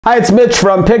Hi, it's Mitch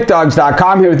from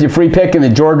PickDawgz.com here with your free pick in the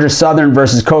Georgia Southern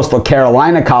versus Coastal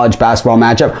Carolina college basketball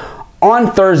matchup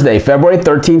on Thursday, February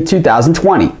 13th,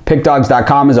 2020.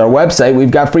 PickDawgz.com is our website.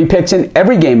 We've got free picks in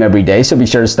every game every day, so be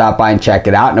sure to stop by and check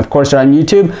it out. And of course, on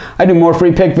YouTube, I do more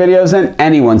free pick videos than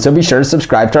anyone, so be sure to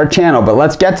subscribe to our channel. But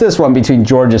let's get to this one between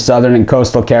Georgia Southern and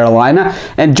Coastal Carolina.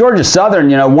 And Georgia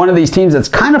Southern, one of these teams that's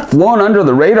kind of flown under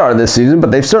the radar this season, but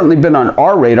they've certainly been on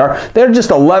our radar. They're just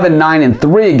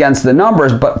 11-9-3 against the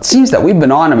numbers, but it seems that we've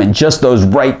been on them in just those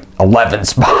right 11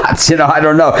 spots. I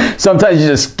don't know. Sometimes you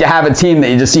just have a team that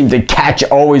you just seem to catch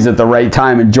always at the right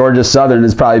time, and Georgia Southern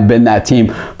has probably been that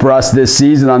team for us this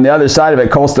season. On the other side of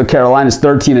it, Coastal Carolina is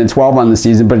 13-12 on the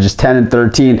season, but just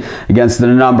 10-13 against the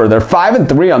number. They're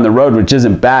 5-3 on the road, which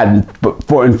isn't bad, but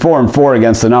 4-4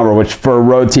 against the number, which for a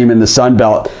road team in the Sun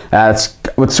Belt, that's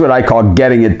what I call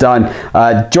getting it done.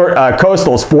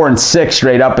 Coastal's 4-6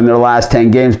 straight up in their last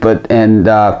 10 games, and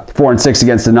 4-6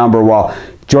 against the number, while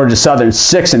Georgia Southern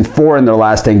 6-4 in their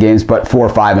last 10 games, but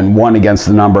 4-5-1 against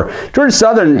the number. Georgia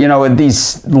Southern, with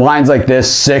these lines like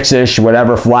this, 6-ish,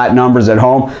 whatever, flat numbers at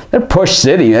home, they're push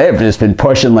city. They've just been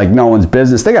pushing like no one's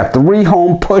business. They got 3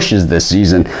 home pushes this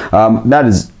season. That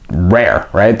is rare,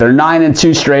 right? They're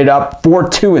 9-2 straight up,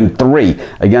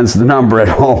 4-2-3 against the number at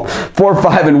home,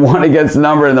 4-5-1 against the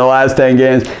number in the last 10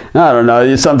 games. I don't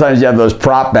know. Sometimes you have those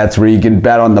prop bets where you can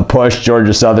bet on the push.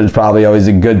 Georgia Southern's probably always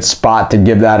a good spot to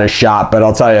give that a shot, but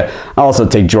I'll tell you, I'll also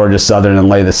take Georgia Southern and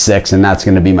lay the 6, and that's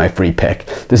going to be my free pick.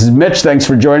 This is Mitch. Thanks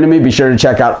for joining me. Be sure to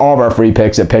check out all of our free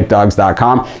picks at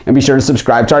PickDawgz.com, and be sure to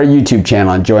subscribe to our YouTube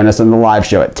channel and join us on the live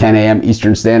show at 10 a.m.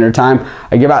 Eastern Standard Time.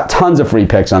 I give out tons of free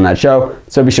picks on that show,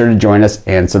 so be sure to join us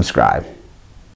and subscribe.